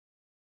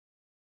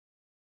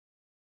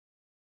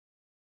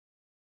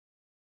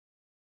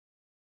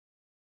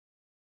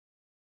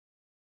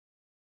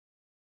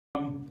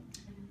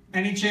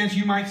Any chance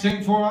you might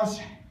sing for us?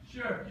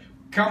 Sure.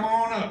 Come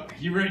on up.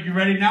 You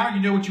ready now?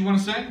 You know what you want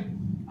to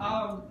sing?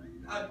 I'll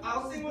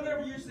sing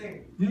whatever you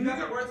sing. You got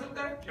the words up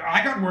there?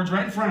 I got words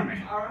right in front of me.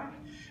 All right.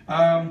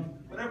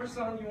 Whatever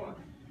song you want.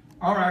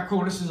 All right,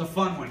 cool. This is a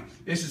fun one.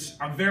 This is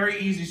a very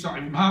easy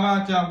song.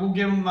 How about we'll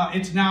give them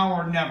It's Now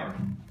or Never.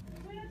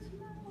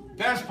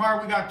 Best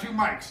part, we got 2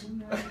 mics.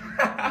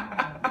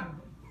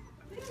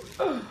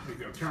 There we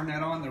go. Turn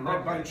that on. The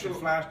red button should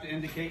flash to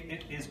indicate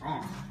it is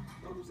on.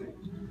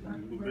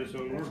 Move this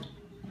over.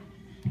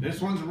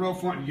 This one's a real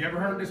fun. You ever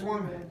heard this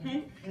one?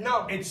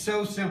 No. It's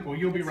so simple.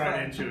 You'll be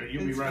right into it.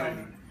 You'll be right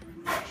into it.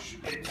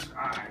 It's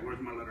I. Where's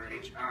my letter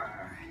H?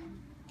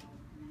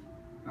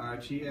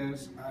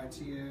 I-T-S,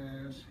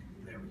 I-T-S.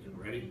 There we go.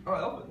 Ready? Oh,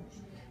 open.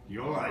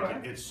 You'll like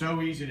it. It's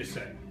so easy to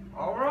say.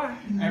 All right.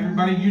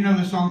 Everybody, you know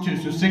the song too,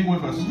 so sing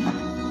with us. It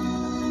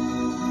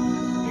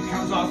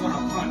comes off on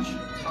a punch.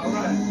 All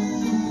right.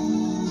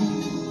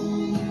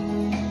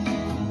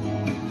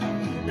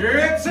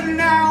 It's a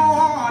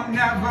now or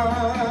never.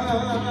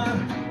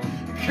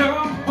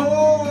 Come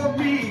hold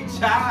me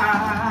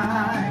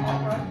tight.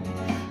 All right.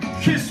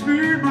 Kiss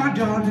me, my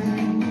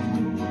darling.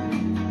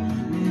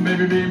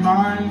 Baby, be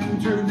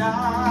mine tonight.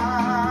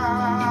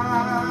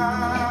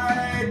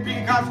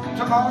 Because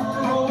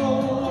tomorrow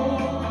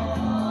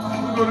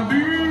we're gonna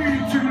be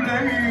too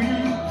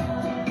late.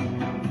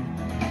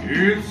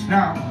 It's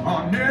now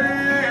or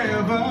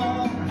never.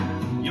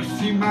 You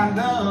see, my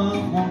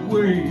love won't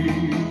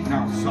wait.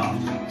 Now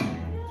soft.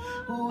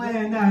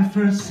 When I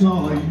first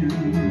saw you,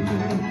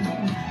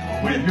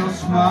 with your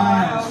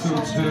smile so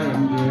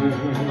tender,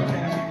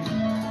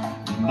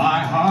 my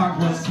heart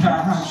was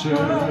captured.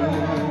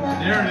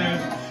 There it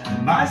is.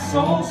 My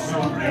soul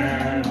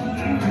surrendered.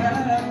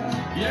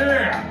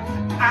 Yeah,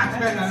 I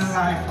spent a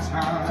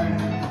lifetime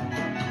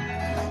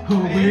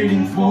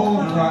waiting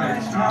for the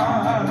right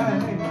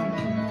time,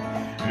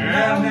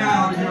 and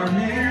now you're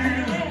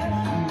here,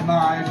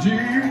 my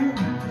dear,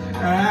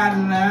 at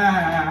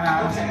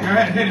last. Go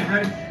ahead, hit it,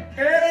 ready?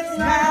 It's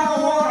now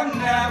or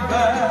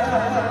never.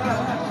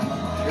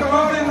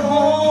 Come and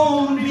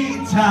hold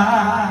me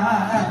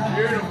tight.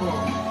 Beautiful.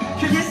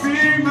 Kiss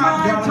me,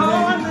 my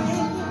darling.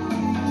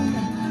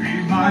 Be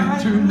mine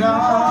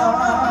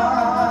tonight.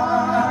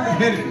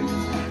 Hit it.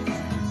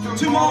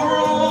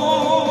 Tomorrow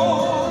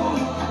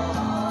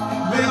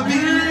will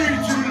be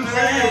too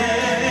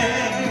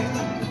late.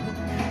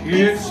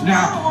 It's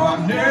now or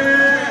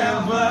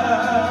never.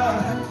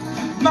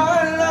 My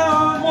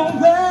love won't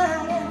wait.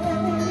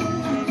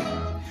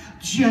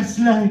 Just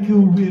like a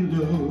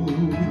willow,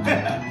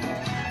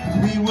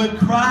 we would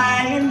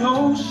cry in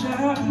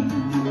ocean.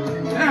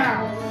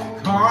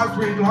 Cause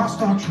we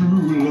lost our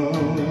true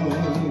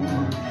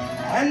love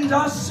and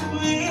our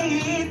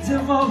sweet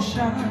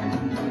devotion.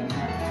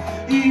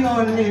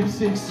 Your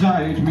lips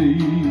excite me.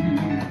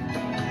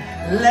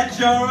 Let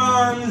your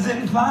arms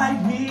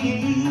invite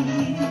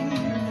me.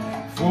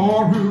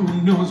 For who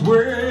knows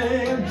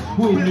when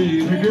we'll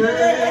meet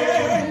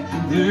again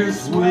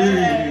this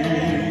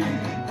way.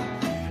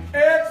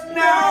 It's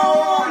now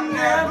or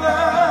never.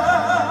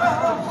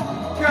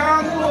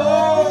 Come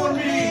hold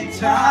me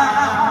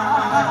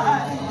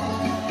tight.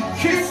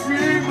 Kiss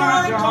me,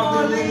 my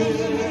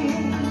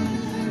darling.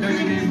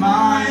 Baby,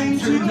 mine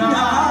tonight.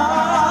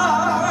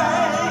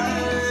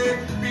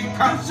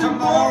 Because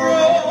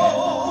tomorrow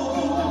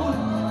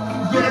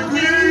gonna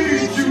be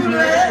too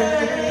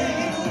late.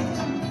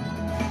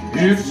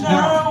 It's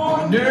now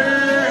or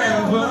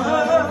never.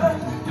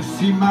 You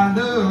see, my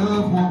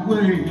love won't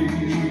wait.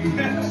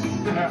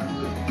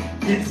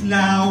 It's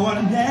now or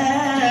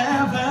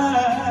never.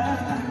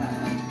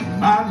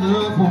 My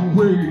love won't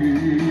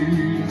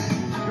wait.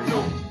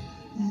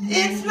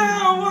 It's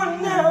now or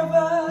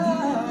never.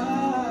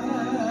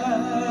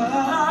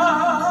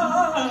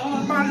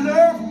 My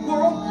love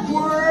won't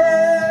wait.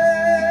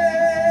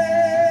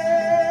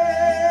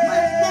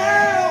 It's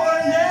now or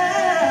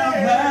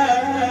never.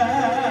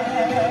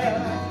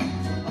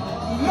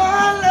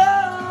 My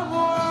love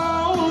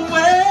won't wait.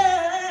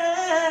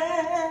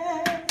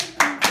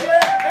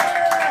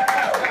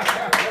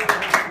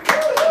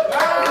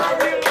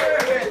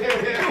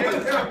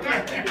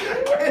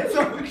 It's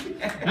okay.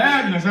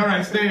 Fabulous. All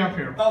right, stay up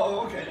here.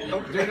 Oh, okay.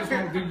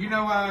 Did you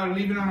know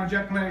Leaving on a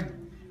Jet Plane?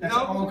 That's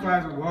No. all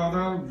classic. Well,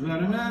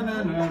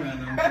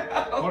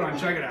 hold on,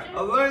 check it out.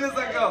 I'll learn as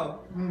I go.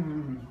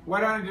 Why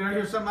don't did I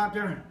hear something out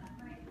there?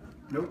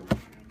 Nope.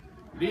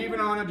 Leaving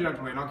on a Jet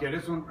Plane. Okay,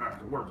 this one.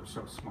 The words are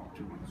so small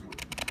too on this one.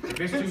 If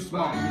it's too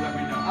small, you let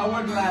me know. I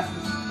wear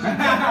glasses.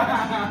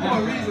 For a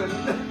reason.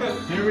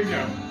 Here we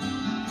go.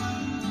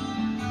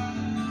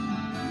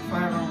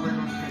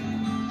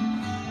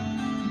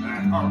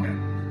 Okay.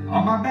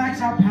 All my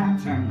bags are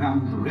packed and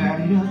I'm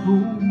ready to go.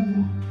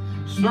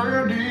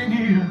 Standing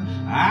here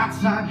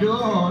outside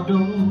your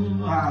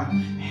door. I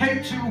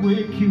hate to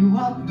wake you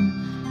up,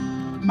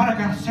 but I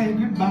gotta say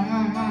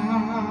goodbye.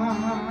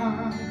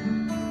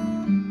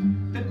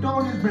 The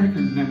door is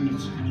breaking and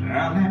it's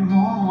early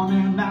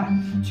morning. Now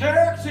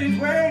taxi's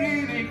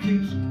waiting, it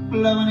keeps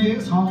blowing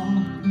his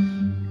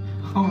horn.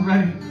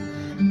 Already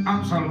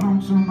I'm so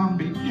lonesome, I'm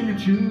beginning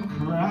to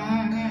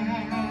cry.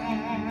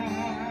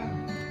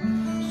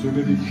 So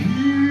baby,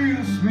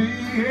 kiss me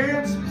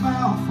and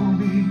smile for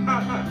me.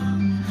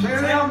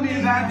 Tell me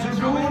that you're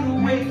going to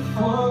wait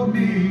for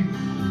me.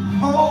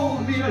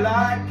 Hold me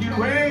like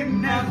you ain't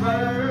never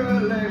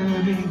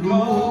letting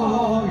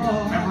go.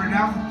 Remember it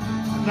now?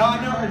 No,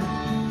 no.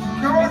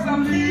 'Cause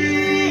I'm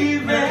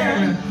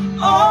leaving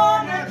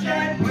on a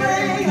jet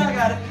plane. I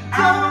got it. I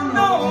don't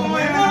know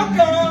when I'm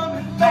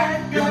coming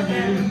back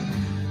again.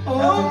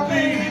 Oh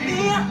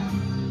baby,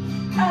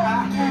 I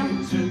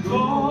have to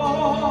go.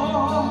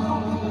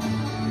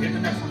 Hit the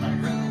next one now,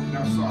 you ready?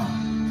 Next song.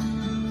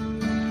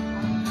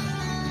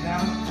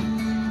 Now,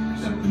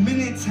 so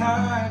many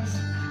times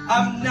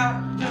I've not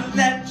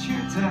let you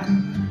down.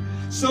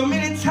 So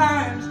many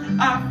times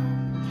I've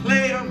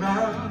played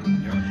around.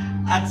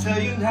 I tell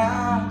you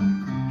now,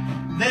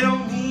 they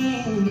don't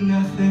mean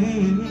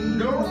nothing.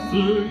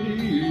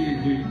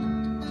 Nothing.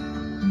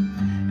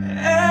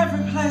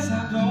 Every place I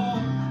go,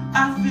 I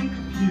think of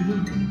you.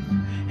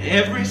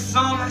 Every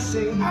song I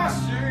sing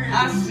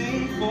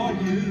for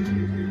you.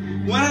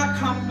 When I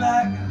come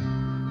back,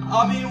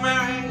 I'll be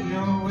wearing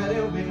your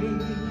wedding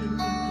ring.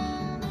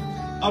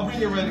 I'll bring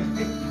your wedding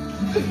ring.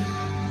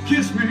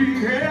 Kiss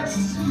me and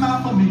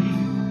smile for me.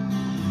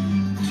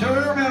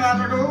 Tell me that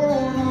you're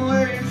going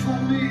away from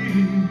me.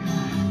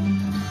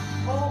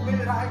 Oh,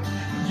 baby,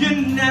 you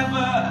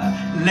never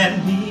let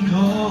me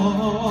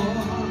go.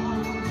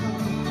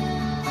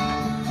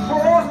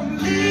 For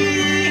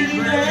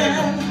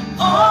Leaving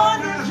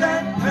on a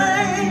jet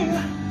plane.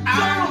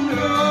 Don't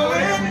know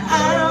when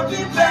I'll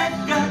be back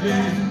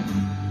again.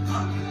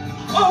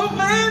 Oh,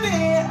 baby,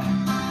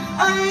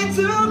 I need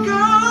to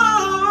go.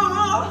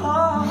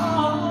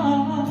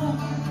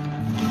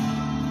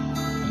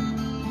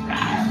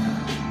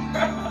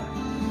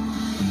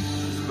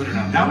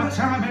 Now the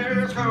time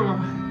has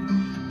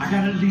come, I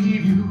gotta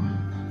leave you.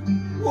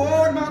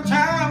 One more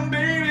time,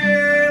 baby,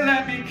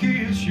 let me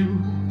kiss you.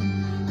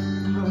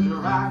 Close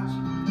your eyes,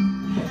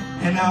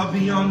 and I'll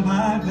be on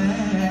my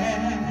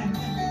bed.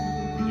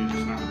 You did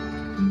just now.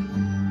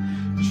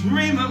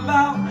 Dream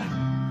about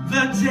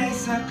the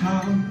days that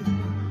come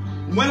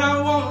when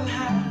I won't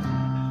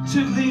have to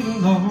leave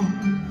alone.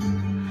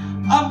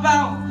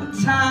 About the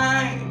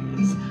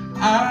times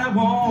I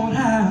won't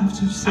have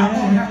to say. I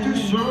won't have to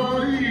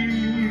say.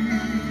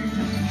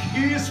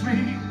 Kiss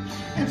me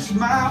and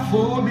smile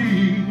for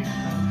me.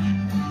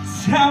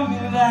 Tell me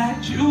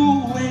that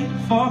you wait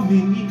for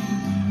me.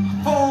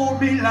 Hold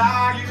me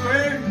like you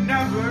ain't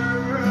never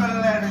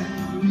letting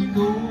me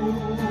go.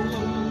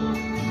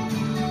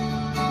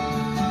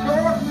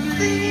 'Cause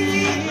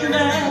leaving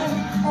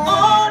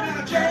on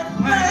a jet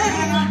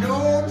plane.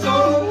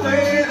 Don't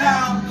wait,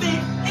 I'll be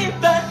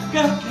back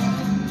again.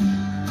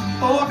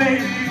 Oh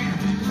baby,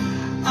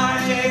 I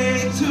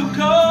hate to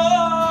go.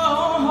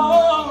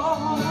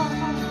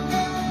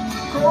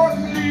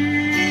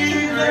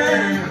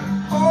 Leaving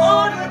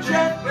on a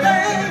jet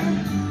plane.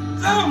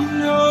 Don't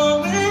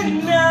know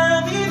when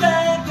I'll be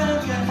back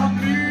again. I'm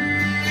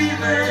leaving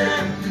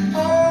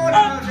on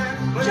a jet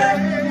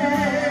plane.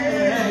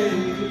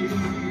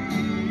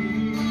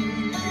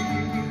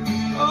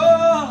 Oh.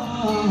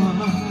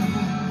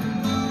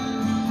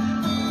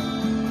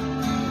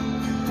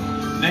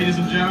 Ladies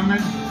and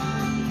gentlemen,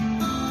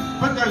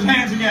 put those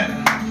hands together.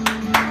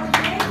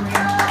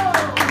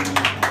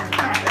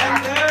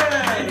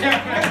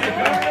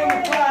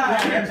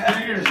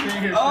 Stay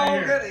here. Oh,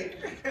 goody.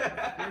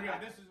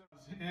 This is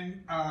and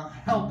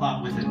help out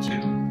with it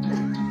too.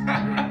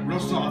 Real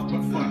soft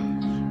but fun.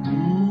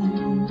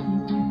 Ooh,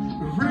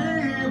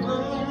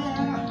 river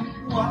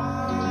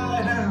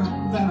wider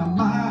than a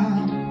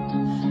mile.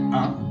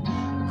 I'm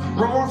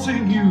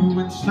crossing you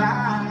in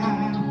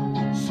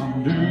style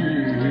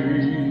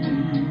someday.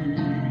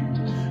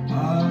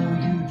 Oh,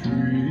 you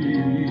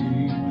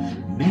dream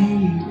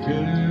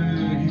maker,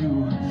 you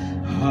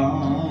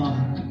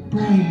heartbreaker.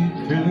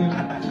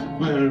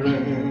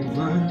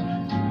 Wherever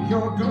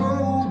you're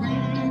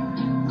going,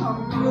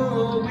 I'm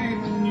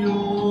going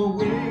your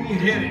way.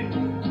 Hit it.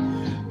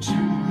 To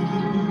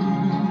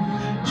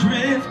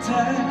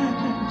drifting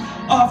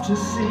off to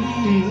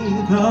see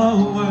the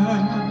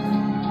world.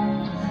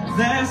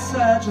 There's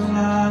such a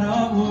lot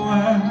of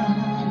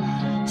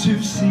world to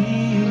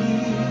see.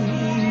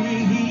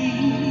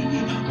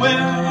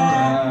 We're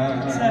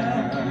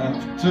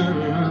after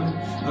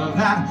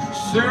that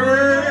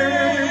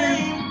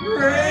same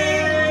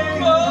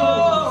rainbow,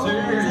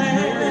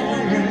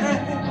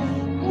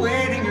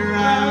 waiting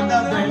around the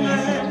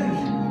bend,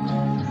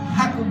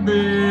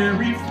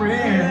 huckleberry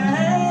friend.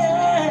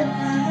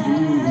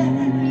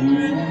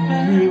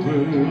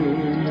 River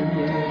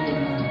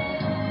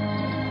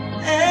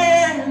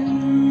and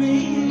me,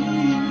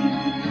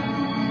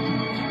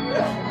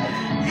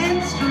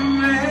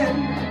 instrument.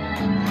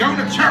 Go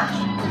to church.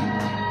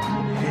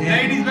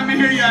 Ladies, let me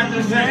hear you out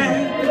there say.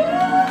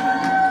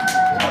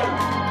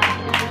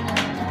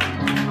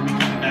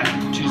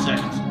 2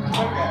 seconds.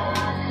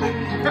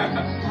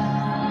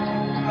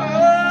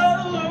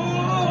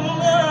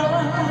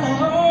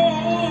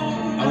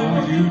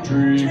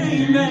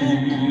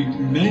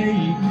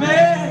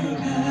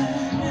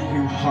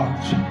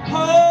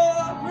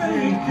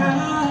 heartbreaker.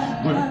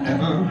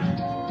 Wherever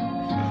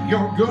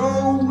you're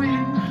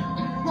going,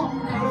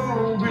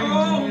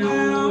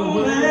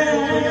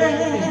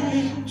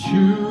 to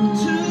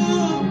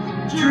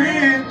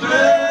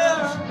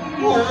drifters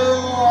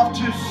off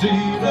to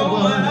see the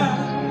world.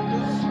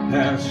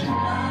 There's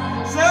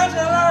such a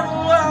long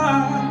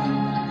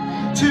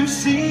world to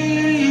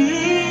see.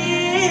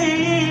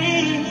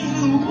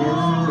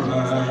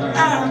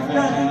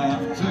 After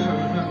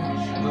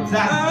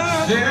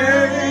that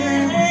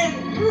same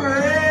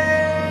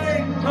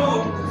rainbow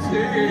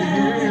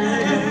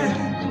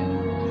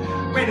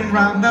waiting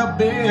round the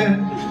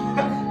bend.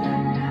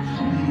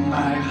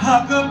 My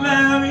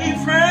huckleberry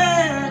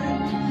friend,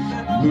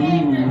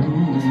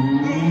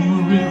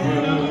 Blue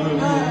River.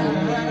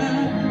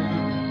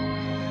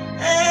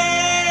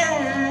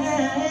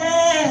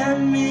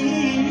 and me.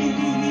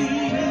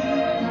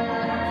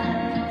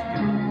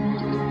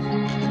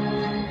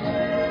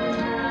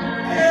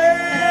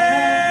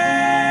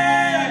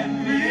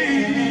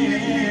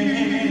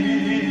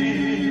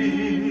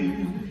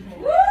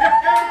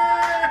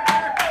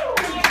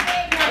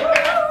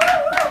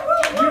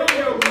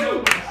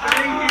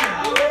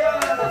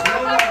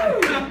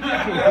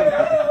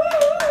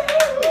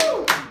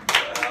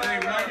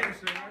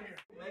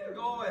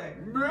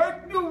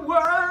 Make the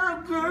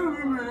world go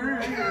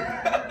away.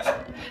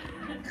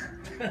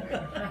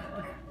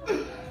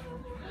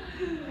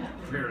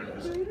 Here it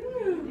is.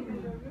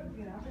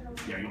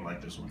 Yeah, you'll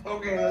like this one.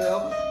 Okay,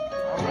 well.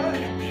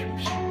 Alright.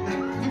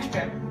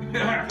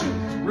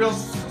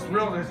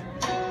 real.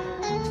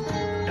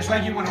 It's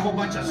like you want a whole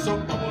bunch of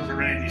soap bubbles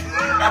around you.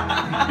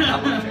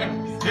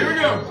 Here we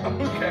go.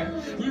 Okay.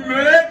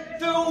 Make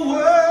the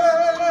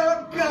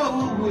world go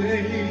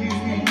away.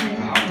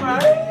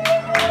 Alright.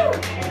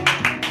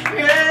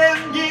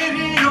 And get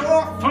it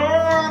off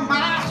from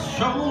my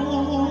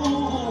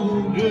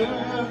shoulders.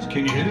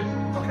 Can you hit it?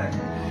 Okay.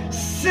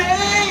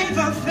 Say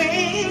the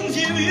things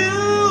you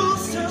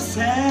used to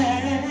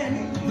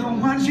say, The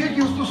ones you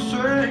used to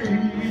say,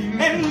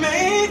 and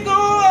make the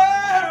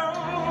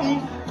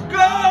world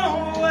go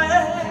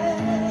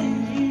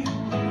away.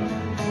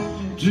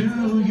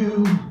 do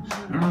you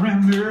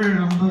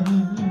remember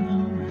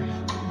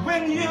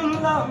When you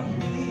loved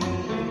me,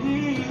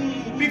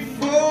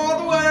 before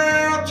the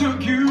world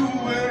took you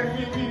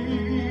away?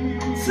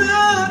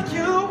 took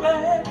you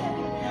away.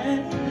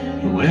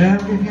 Well,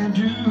 if you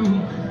do,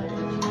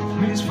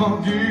 please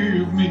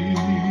forgive me.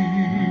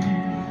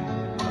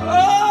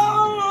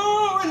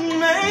 Oh, and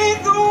make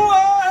the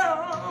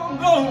world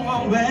go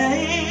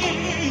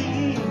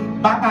away.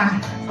 Bye-bye.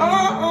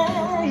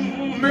 Oh,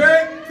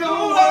 Make the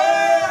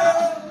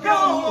world go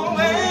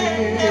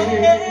away.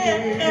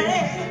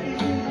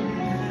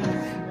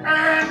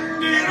 and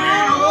get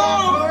it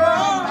over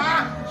my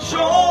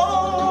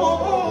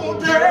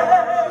Shoulder.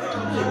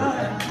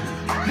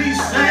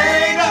 Please say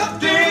the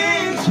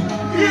things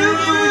You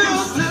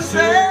used to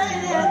say,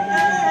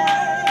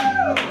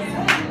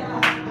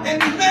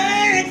 and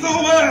make the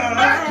world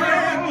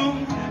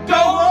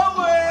go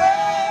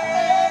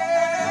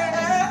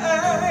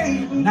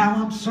away.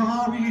 Now I'm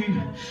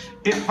sorry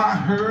if I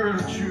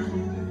hurt you.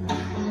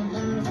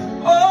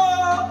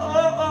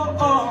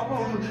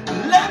 Oh,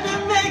 let me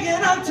make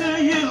it up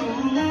to you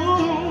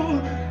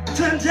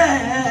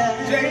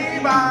today. Day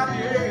by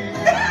day.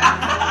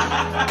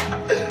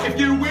 If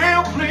you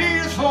will,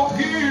 please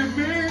forgive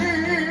me.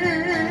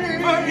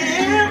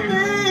 Forgive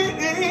me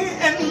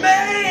and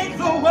make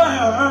the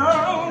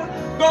world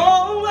go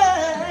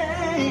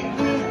away.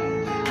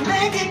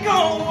 Make it go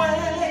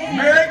away.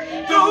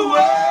 Make the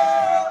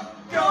world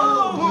go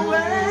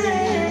away.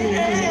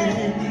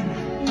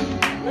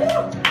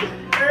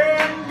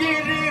 and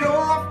get it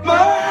off my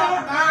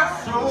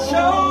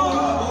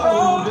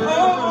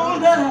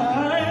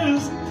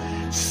Shoulders.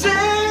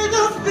 Say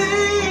the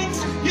things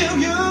you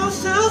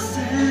used to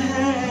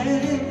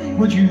say,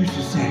 What you used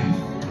to say?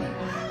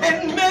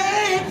 and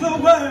make the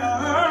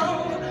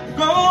world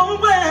go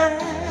away.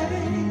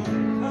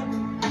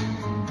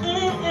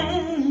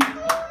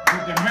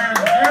 Put them hands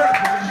together.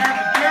 Put them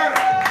hands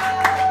together.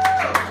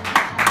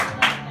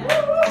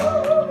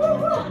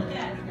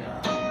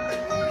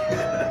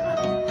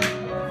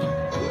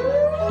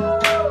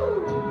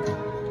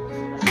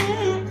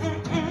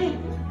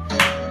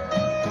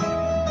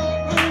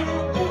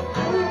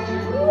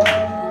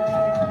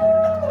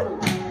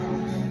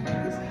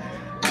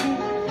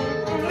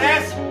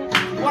 Tres,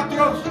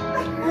 cuatro,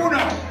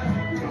 uno.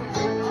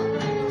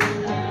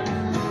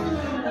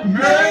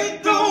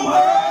 Make the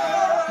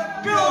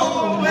world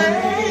go away.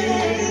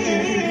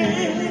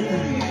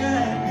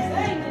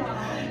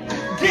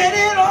 Get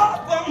it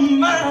off of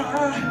my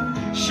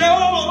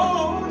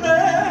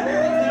shoulder.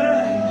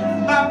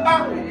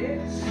 Bye-bye.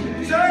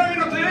 Say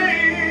the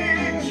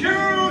things you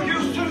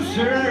used to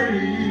say.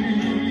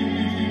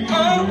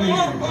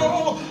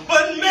 Oh,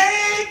 but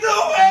make the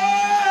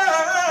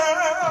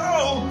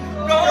world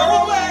go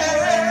away.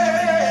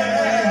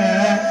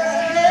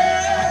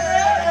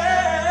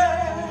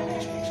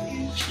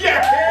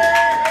 Yeah!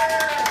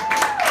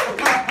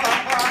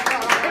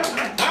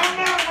 I'm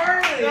not worried.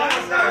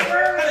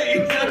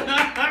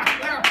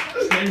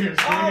 Stay here.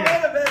 Stay Oh, here.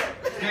 wait a minute.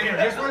 Stay here.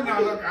 This one,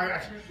 no, look,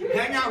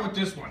 hang out with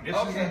this one. This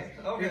Okay,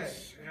 is, okay.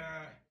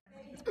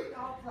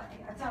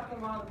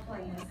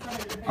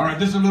 All right,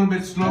 this is a little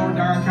bit slower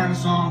down kind of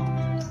song,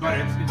 but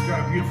it's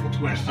got a beautiful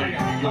twist.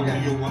 Yeah,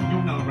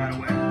 you'll know right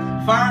away.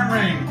 Fire and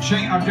Rain,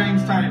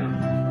 James Taylor.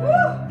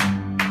 Woo!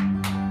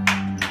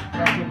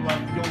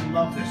 You'll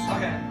love this song.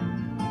 Okay.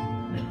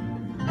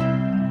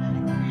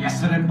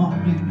 Yesterday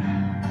morning,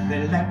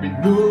 they let me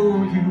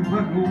know you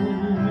were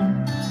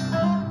gone.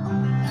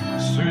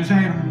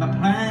 Suzanne, the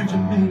plans you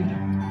made,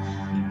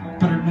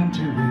 put them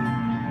into it.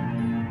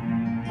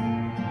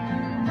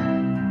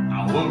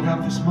 I woke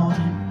up this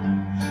morning,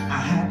 I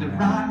had to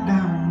write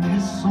down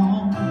this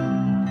song.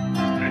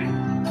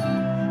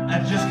 I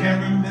just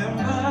can't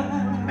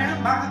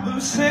remember who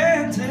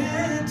sent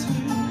it to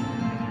you.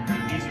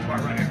 Easy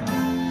part right here.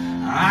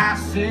 I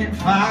seen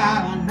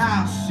fire and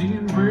I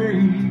seen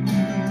rain.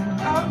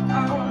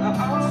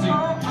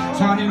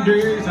 Sunny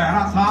days that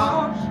I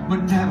thought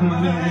would never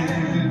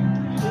end.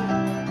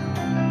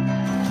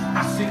 I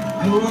seen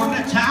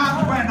lonely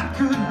times when I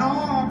could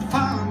not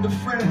find a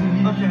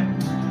friend. Okay.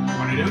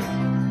 What do you do?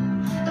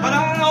 But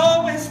I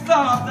always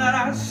thought that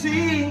I'd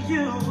see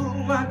you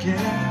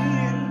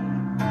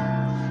again.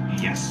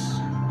 Yes.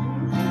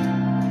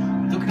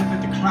 Looking up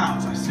at the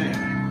clouds, I said,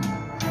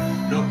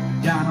 look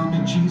down on me,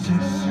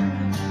 Jesus.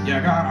 You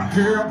gotta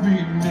help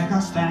me make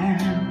a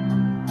stand.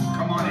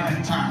 Come on in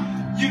anytime.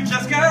 You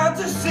just got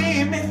to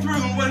see me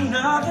through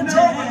another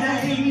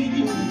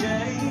day.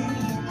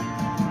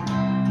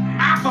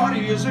 My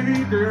body is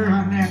eager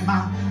and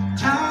my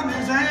time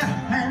is at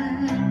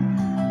hand.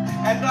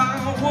 And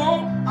I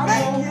won't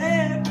make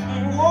it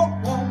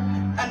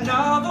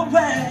another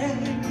way.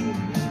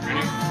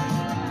 Ready?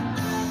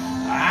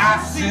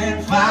 I've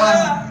seen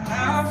fire,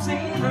 I've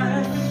seen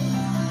rain.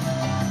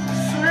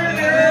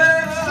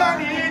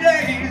 Sunny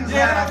days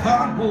that I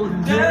thought would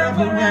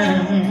never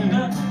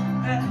end.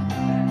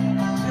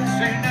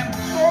 Seen them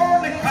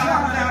lonely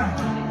clouds that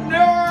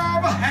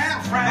never had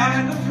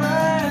friends.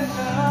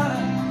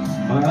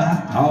 But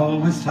I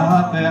always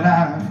thought that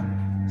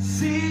I'd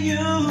see you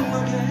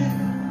again.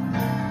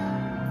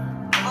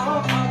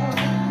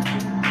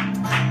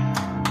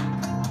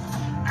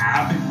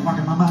 I've been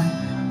walking my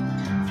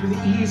mind through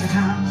the easy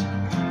times,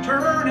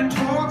 turning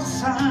towards the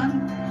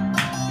sun.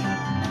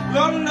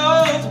 Lord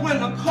knows when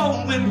the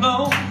cold wind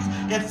blows,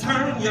 it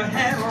turns your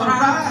head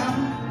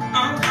around.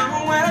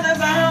 When there's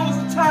hours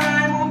of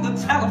time on the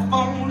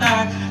telephone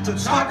line to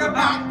talk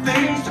about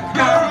things to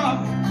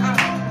come.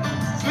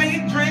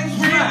 Sweet dreams,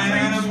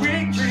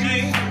 sweet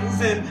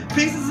dreams, and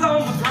pieces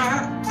on the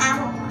ground.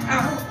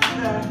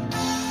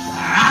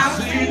 I've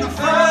seen the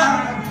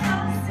fire,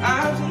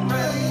 I've seen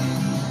rain.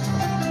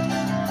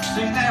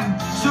 Seen them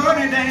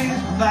sunny days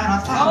that I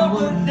thought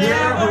would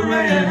never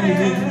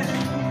end.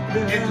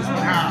 It was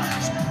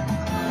times.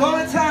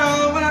 Only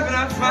time when I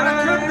could But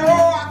I couldn't go,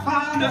 I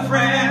found a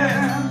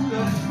friend.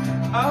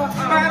 But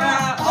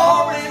I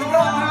always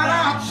thought that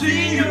I'd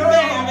see you,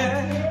 baby,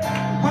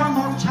 one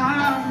more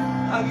time,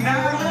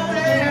 another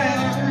day.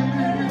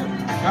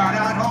 But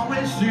I'd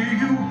always see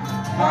you,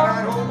 but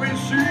I'd always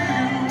see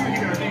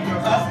you.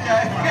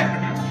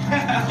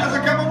 Just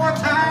a couple more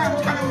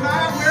times coming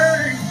my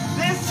way.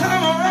 This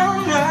time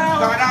around now,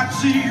 Thought I'd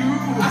see you,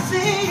 I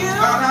see you,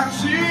 thought I'd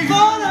see you.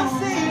 Lord, I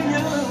see you,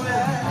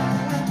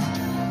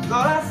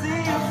 Lord, I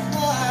see you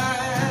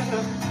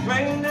flying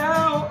rain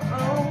down.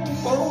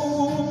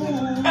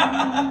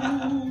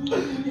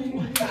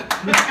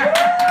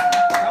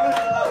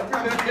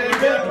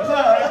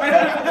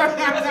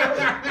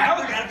 I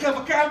was got a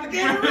couple times to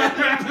get it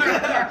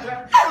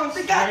right. I don't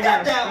think I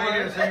got that one.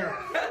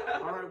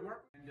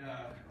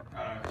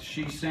 All right,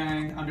 she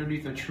sang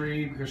underneath a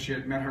tree because she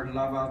had met her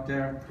love out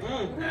there.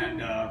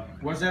 And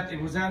was that it?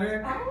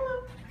 I don't know.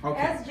 Okay.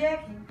 That's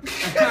Jackie.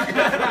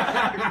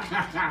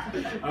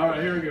 All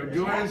right, here we go.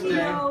 Do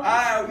understand?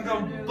 Alright, we're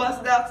gonna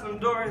bust out some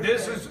doors.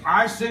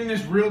 I sing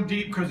this real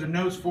deep because the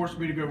notes forced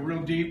me to go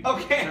real deep.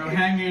 Okay. So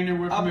hang in there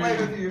with I'll me. play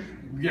with you.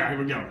 Yeah, here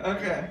we go.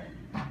 Okay.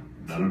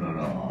 Oh,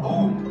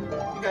 Oh,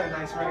 you got a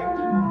nice range.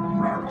 I'm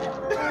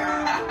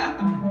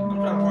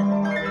trying to work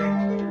on my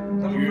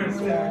range.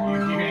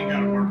 you ain't got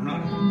to work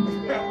none.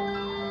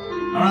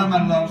 All right,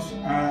 my loves.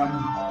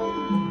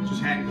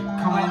 Just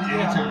come in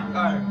anytime.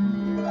 Alright.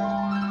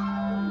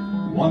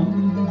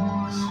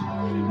 Once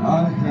I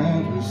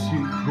had a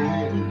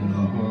secret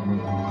love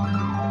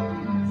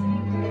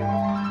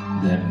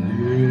that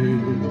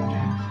lived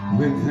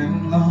within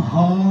the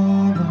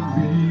heart of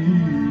me.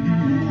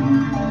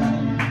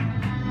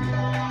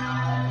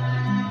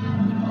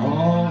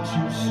 All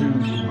too soon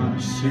my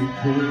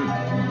secret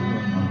love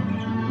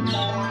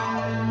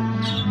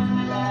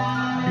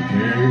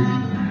became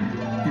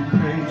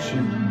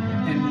impatient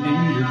and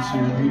needed to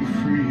be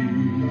free.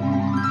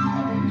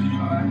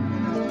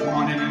 Come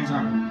on in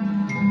anytime.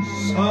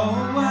 So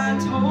I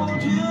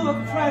told you a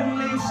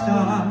friendly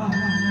star,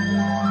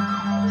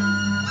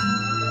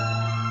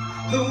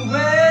 the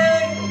way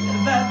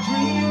that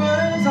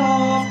dreamers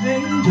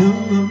often do.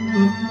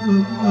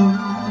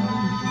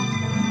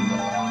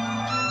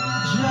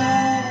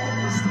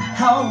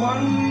 how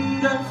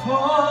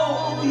wonderful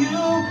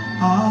you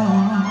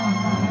are,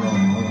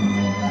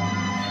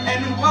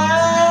 and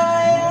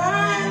why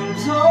I'm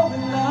so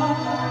in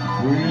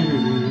love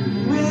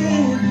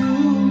with you.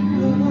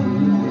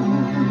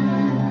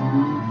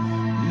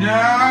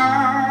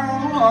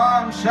 Now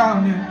I'm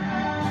shouting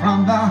from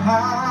the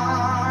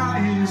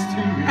highest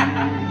hills.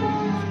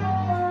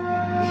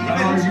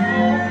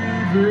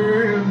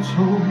 Even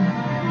told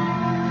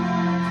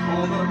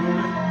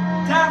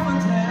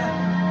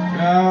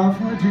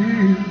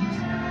daffodils,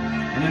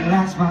 and at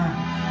last my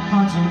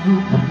heart's an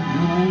open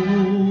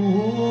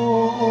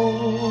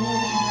door,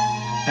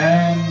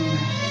 and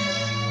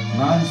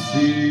my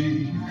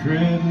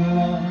secret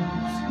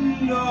love's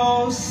no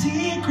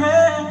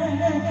secret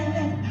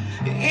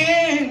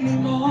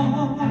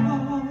anymore.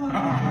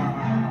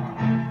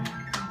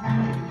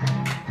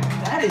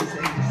 That is a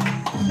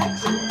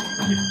sexy.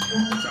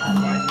 It's all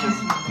right.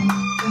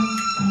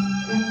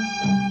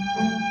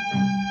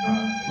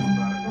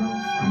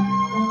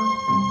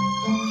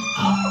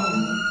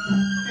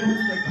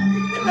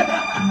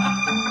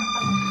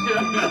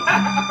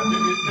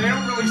 They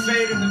don't really say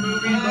it in the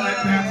movie, but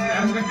that's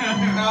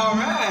all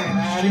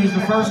right. She was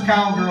the first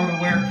cowgirl to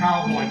wear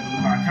cowboy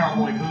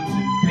boots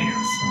and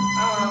pants.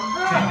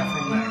 Take it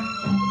from there.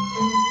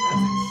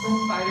 That's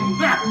exciting.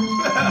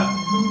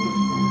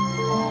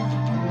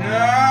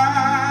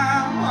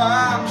 Now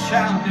I'm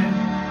shouting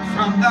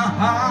from the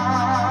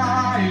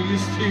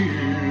highest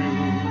hills.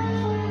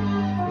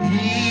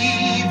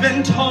 Even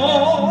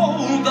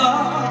told the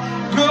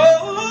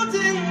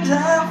golden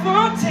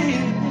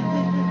daffodil,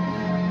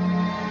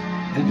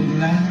 and at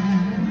last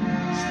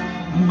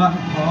my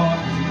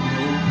heart is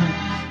open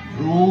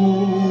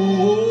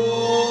door,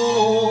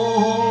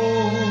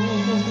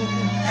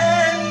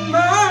 and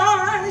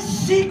my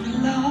secret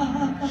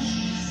love,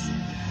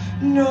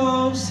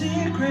 no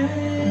secret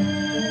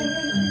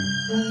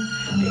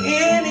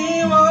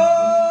anymore.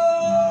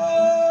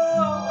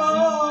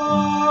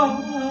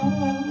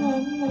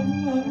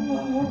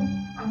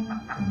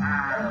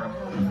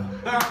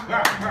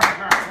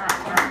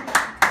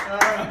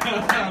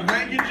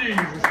 Thank you,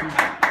 Jesus.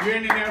 You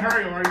ain't in a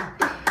hurry, are you?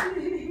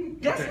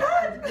 Guess Okay.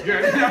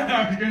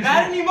 not. Good.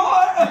 Not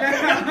anymore.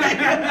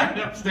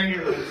 Stay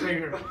here. Stay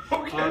here.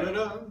 Okay.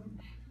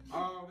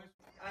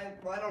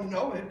 I don't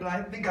know it, but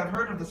I think I've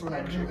heard of this one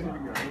actually.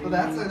 So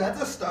that's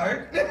a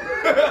start. I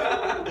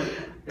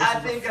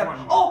think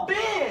oh,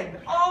 Ben.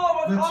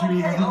 Oh,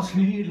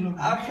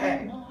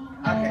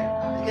 okay.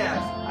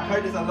 Yes, I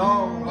heard this a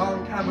long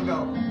time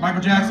ago.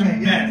 Michael Jackson.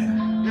 Okay, yes.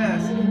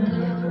 Yes.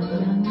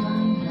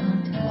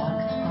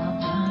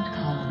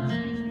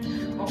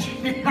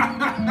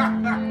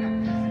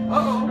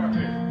 Uh-oh.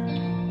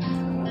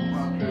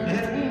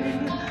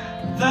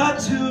 The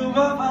two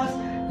of us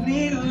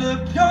need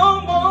look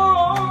no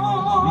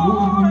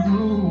more.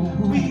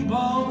 We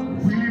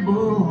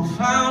both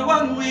found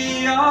what we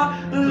are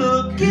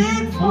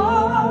looking for.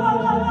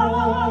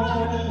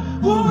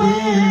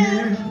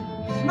 With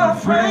my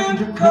friend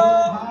to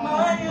call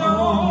my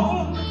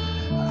own,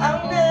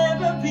 I'll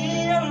never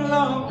be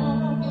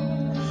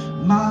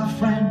alone. My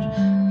friend,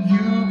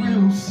 you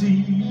will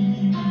see.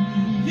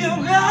 You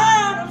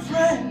got a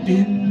friend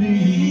in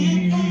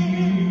me.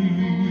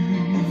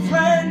 A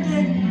friend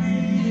in me.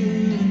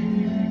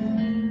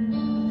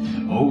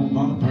 Oh,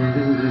 my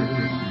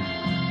bird.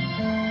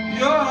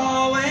 You're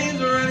always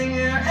running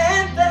here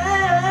and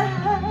there.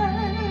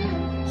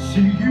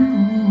 See you.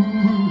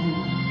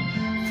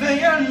 So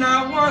you're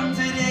not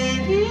wanted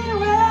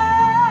anywhere.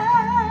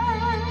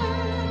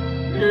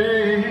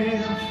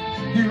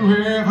 If you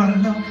ever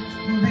look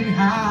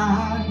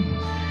behind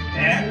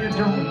and you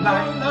don't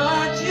like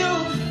what you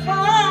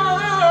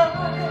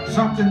find,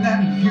 something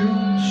that you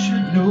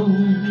should know,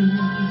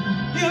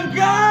 you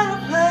got a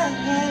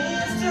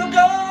place to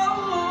go.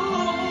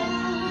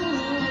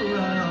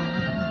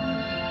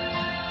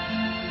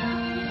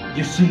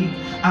 you see,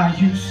 I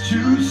used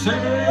to say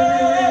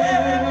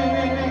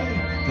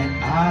that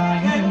I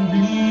am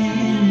me.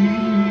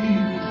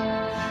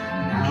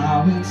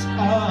 Now it's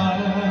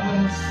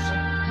us.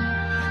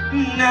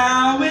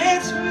 Now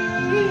it's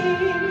me.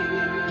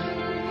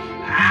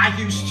 I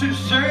used to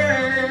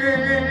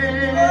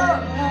say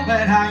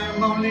that I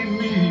am only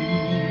me.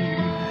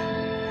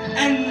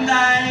 And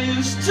I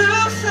used to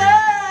say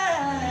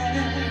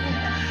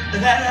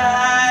that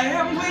I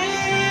am weak.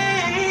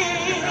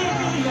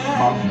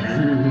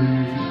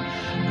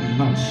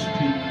 Most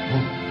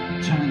people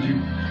turn you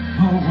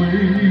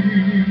away.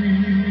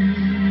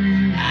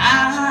 I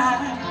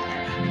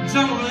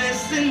don't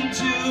listen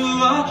to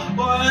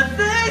what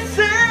they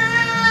say.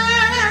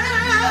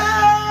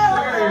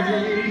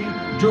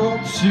 They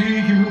don't see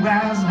you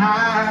as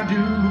I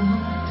do.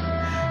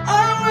 I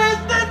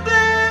wish that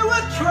they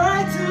would try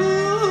to.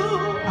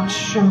 I'm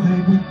sure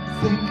they would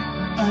think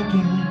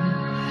again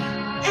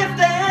if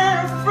they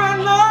had a friend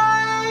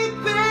like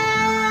me.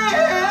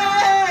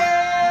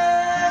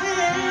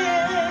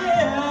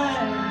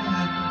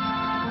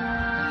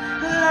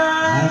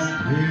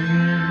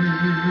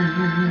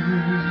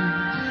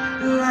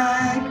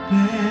 like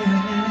me.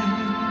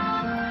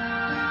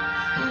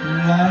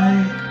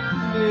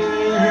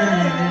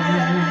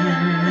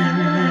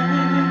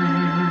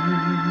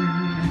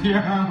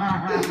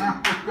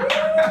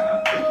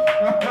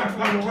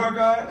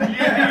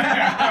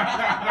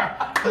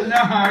 Yeah.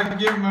 No,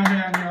 give him a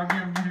hand, y'all. Give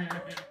him a hand.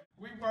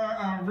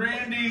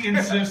 Randy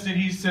insisted.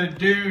 He said,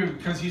 "Dude,"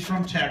 because he's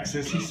from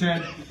Texas. He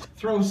said,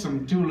 "Do a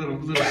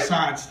little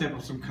sidestep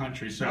of some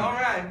country." So, all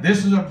right.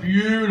 This is a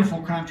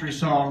beautiful country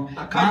song.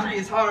 Country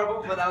is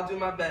horrible, but I'll do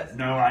my best.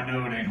 No, I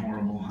know it ain't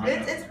horrible.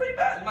 It's pretty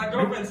bad. My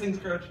girlfriend sings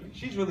country.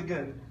 She's really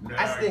good. No,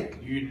 I stink.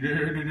 I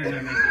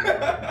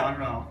don't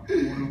know.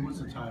 What's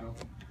the title?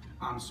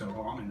 I'm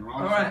in the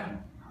wrong. All right.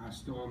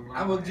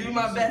 I will do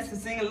my best to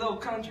sing a little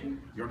country.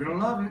 You're gonna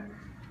love it.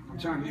 I'm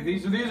telling you,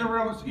 these are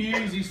real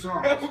easy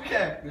songs.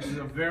 Okay. This is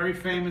a very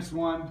famous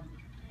one.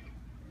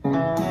 Don't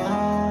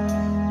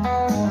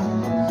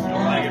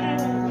like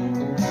it.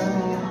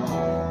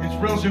 It's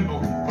real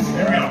simple.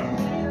 Here we go.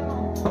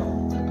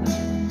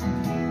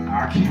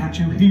 Can't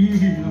you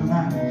hear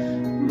that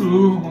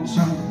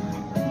lonesome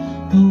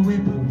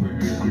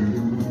whippoorwill?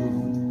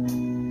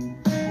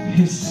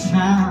 His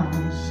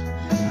sounds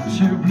are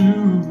too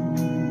blue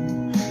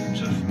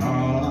to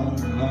fly.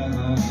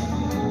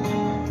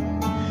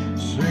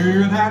 So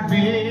that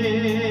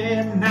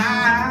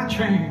midnight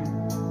train,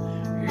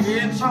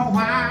 it's a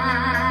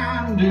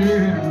winding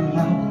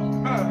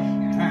road,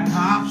 and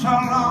I'm so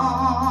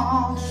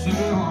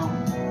lonesome.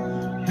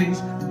 Please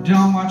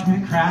don't watch me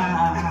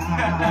cry.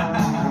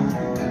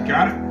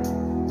 Got it?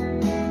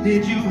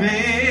 Did you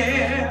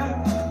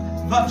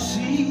ever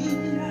see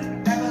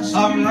a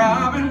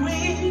robin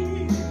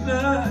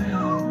weaver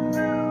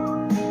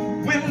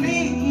when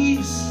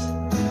leaves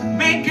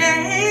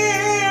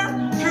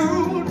began to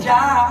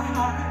die?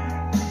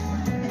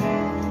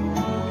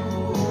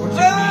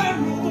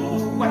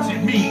 What's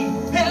it mean?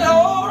 He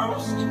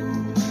lost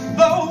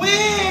the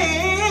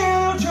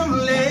will to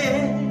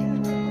live.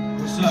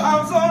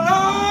 I'm so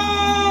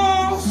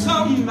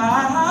lonesome, I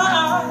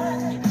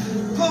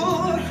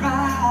could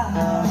cry.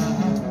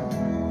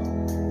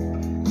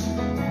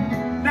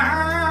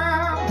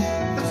 Now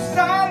the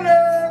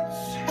silence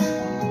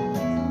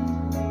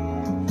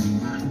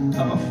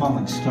of a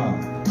falling star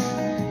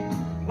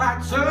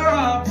lights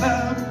up the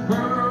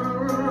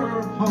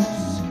purple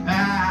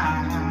sky.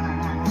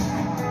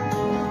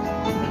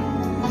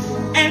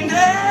 And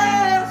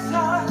as I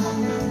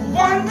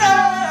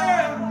wonder,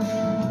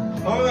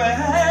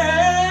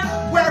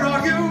 where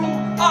are you?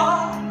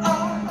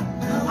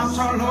 I'm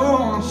so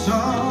lonesome,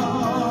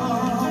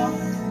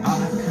 I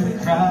could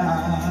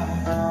cry.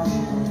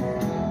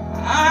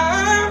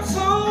 I'm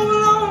so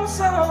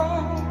lonesome,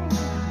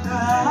 I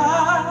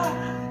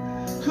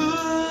could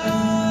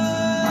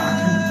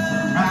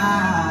cry.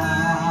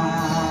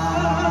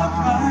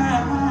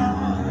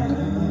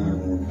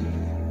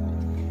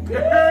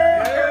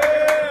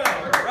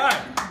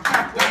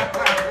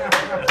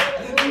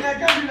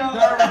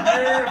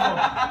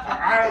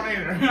 I don't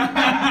either.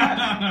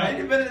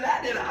 Any better than that,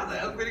 did I?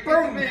 That was pretty good.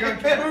 Boom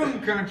country, boom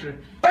country.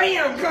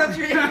 Bam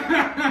country. I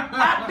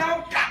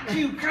don't got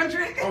you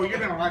country. Oh, you're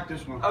gonna like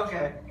this one.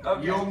 Okay.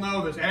 Okay. You'll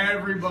know this.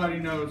 Everybody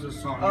knows this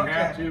song. You Okay.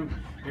 have to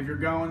if you're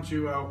going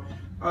to.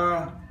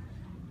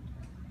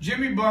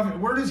 Jimmy Buffett.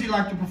 Where does he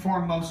like to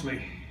perform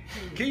mostly?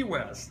 Key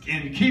West.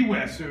 In Key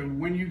West. So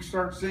when you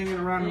start singing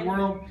around the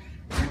world,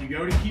 when you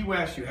go to Key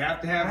West, you have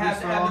to have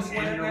this song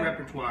in your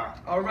repertoire.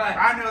 All right.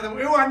 I know that.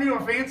 Oh, I knew a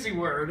fancy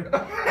word.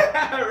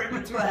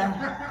 Repertoire.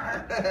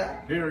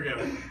 Here we go.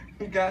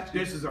 Got you.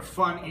 This is a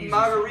fun, easy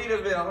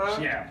Margaritaville, huh?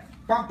 Yeah.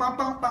 Bum, bum,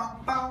 bum,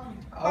 bum, bum,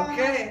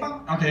 Okay.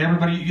 bum. Okay,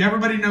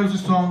 everybody knows the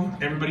song.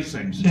 Everybody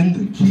sings. In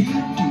the key. D.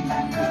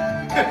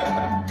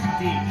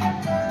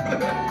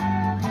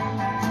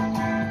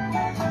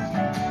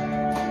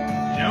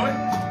 Know it?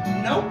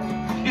 Nope.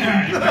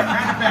 Yeah, it's kind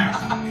of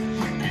fast.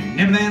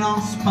 Nibbling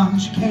on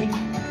sponge cake,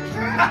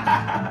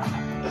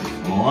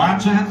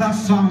 watching the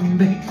sun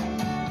bake.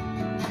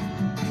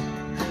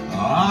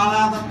 All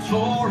of the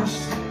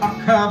tourists are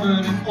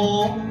covered in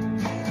oil.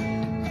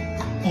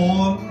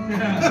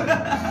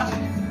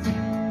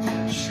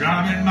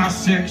 Strumming my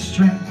six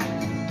string.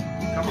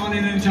 Come on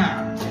in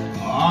anytime.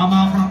 On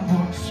my front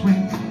porch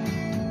swing.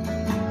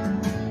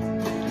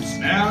 The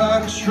smell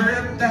of a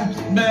strip that's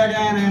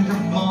beginning to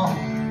fall.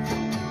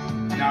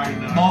 Now you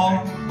know.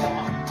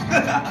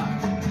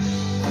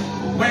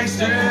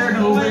 Wasted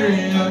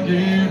away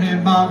again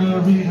in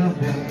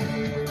Margaritaville.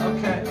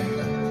 Okay.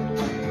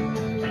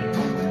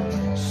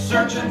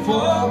 Searching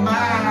for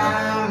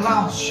my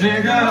lost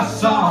sugar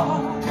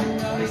song.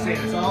 They say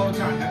this all the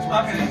time. That's why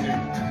I say it.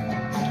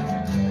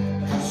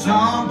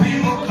 Some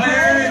people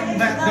claim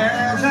that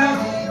there's a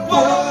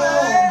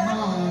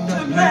woman to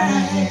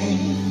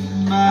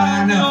blame. I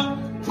know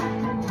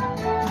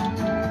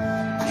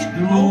it's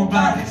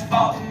nobody's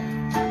fault.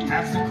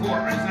 That's the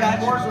chorus. Is that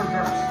the chorus or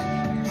verse?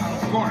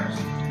 Chorus.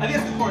 I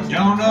guess the chorus.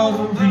 Don't know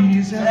the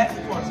reason. That's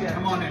the chorus, yeah.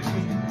 Come on in.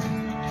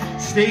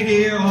 Stayed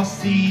here all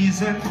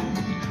season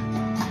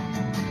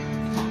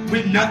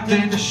with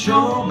nothing to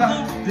show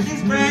but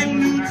this brand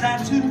new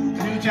tattoo.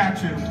 New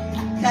tattoo.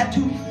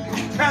 Tattoo.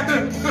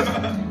 Tattoo.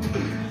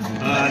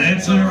 But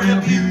it's a real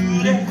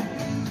beauty.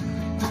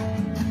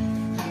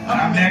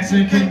 A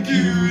Mexican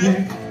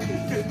cutie.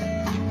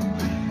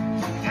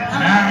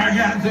 And I I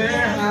got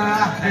there,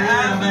 I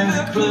haven't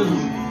a clue.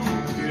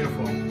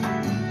 Beautiful.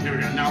 Here we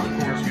go. Now the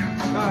chorus again.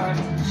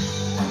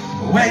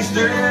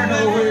 Wasted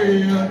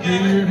away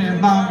again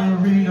in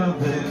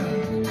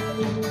Margaritaville.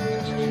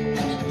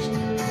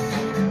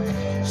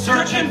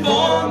 Searching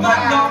for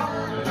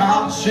my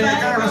lost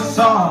shaker of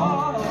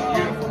salt.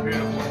 Beautiful,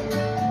 beautiful.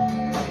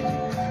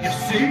 You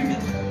see,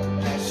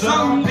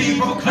 some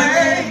people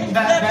claim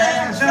that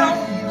there's a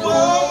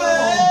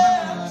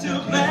woman to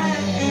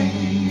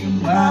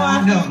blame. I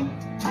know,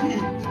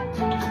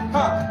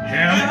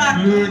 hell,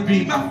 it could be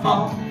my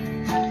fault.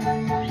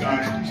 Got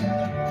it.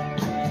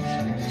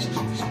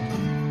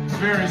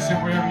 Very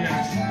simple,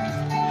 yes.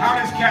 How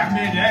does Cat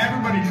Mid?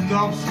 Everybody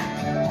loves him.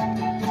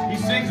 He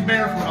sings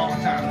barefoot all the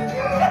time.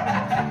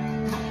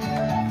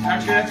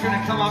 Actually, that's going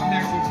to come up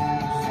next. We'll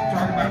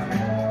talk about it.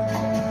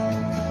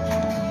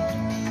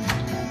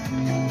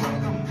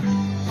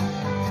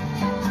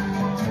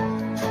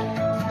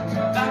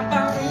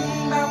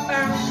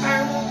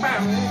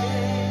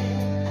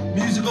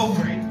 Musical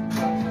break.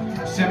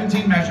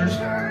 17 measures.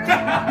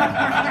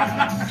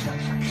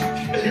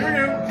 Here we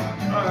go.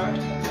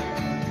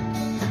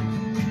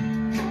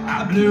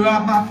 I blew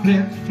out my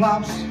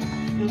flip-flops,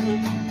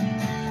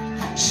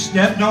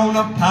 stepped on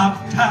a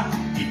pop-top.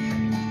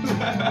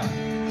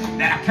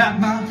 Then I cut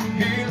my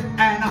heel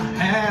and I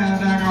had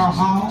to go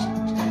home.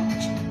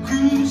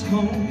 Cruise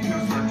home. He's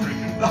going to start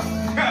drinking.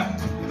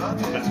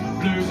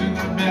 Blues in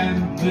the band.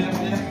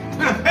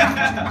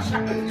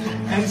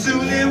 And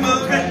soon it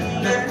was ready.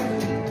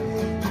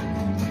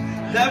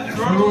 That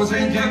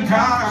frozen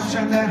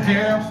concoction that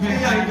helps me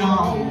hang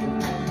on.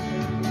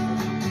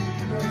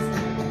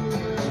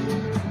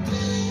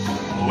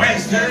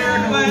 Wasted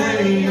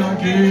away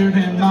again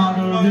in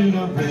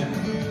Margaritaville.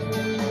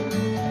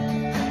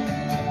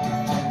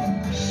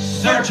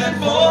 Searching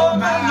for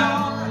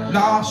my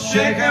lost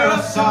shaker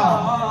of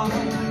salt.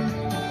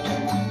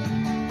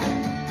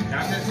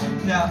 Got this?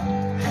 Yeah.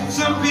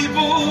 Some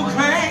people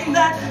claim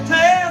that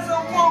there's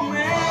a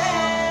woman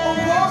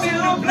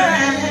to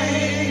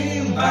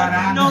blame, but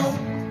I know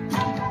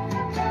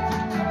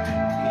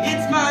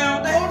it's my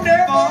own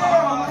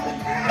fault.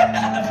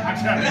 I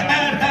tried it.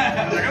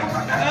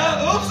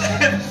 Oops.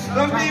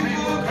 Some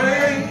people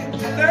claim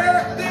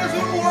there's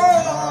a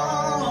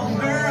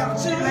woman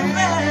to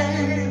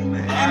blame,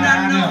 and I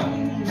know.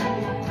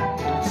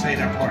 Say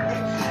that part.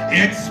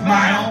 It's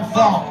my own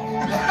fault.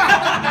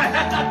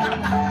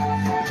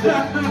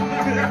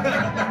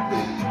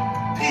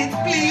 It's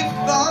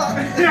people.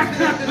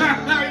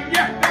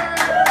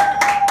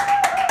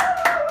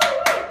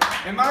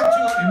 Am I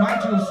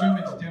to assume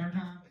it's dinner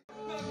time?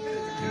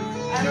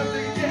 I don't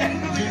think it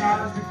 2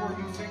 hours before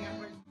you sing that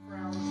place for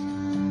hours?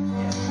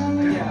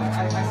 Yeah,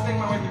 I sang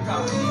my way through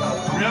college.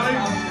 Really?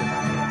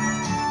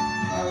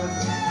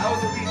 I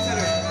was a lead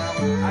tenor.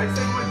 I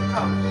sang my way through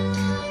college.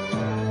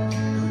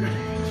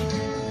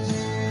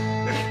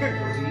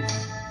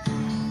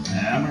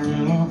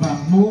 Amarillo by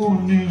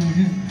morning,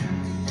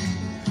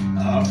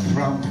 up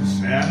from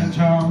San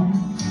Antonio.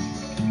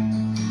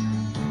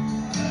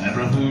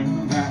 Everything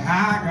that I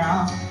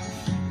got,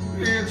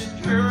 it's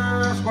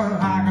just what I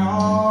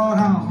got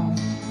on.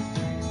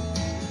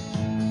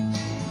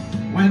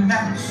 When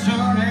that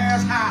sun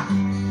is hot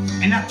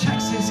in that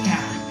Texas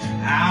sky,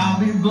 I'll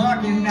be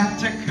bucking at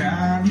the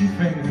county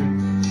fair.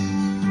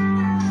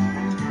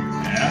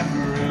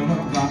 Amarillo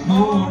by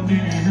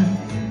morning,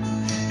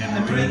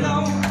 Amarillo,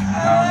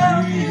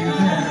 I'll be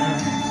there.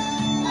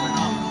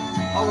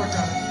 I'll work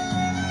on it.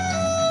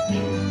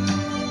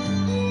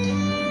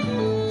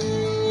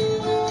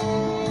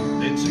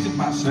 They took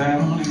my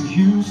saddle in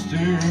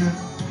Houston,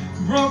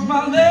 broke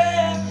my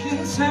leg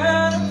in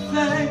Santa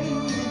Fe.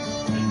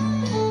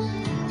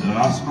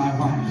 Lost my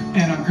wife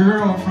and a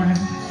girlfriend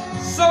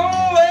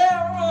somewhere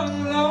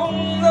along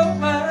the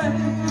way.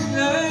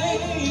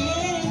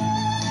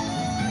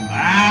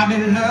 I've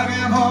been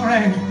looking for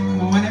rain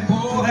when they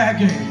pull that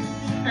gate,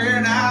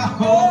 and I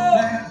hope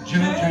that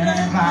judge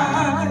ain't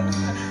right.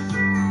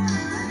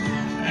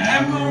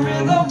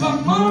 Amarillo by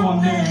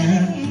morning,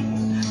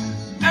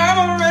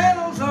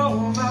 Amarillo's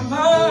on my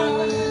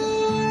mind.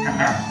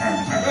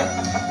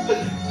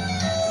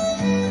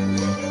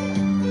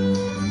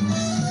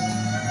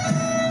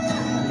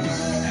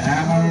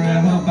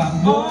 Amarillo by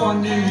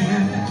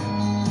morning,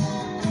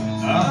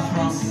 up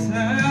from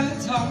San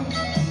Antonio.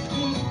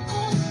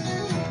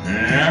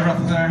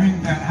 Everything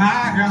that I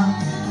got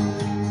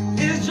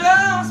is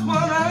just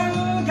what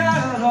I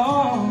got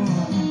on.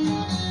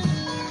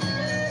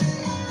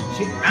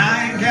 See,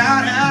 I ain't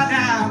got a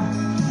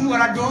dime,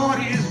 what I got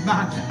is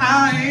mine.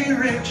 I ain't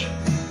rich,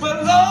 but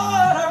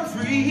Lord, I'm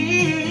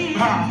free.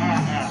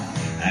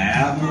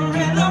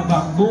 Amarillo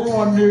by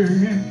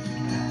morning,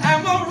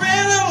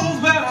 Amarillo's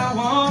where I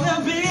wanna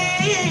be.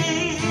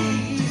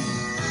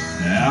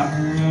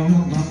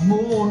 Amarillo by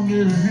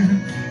morning,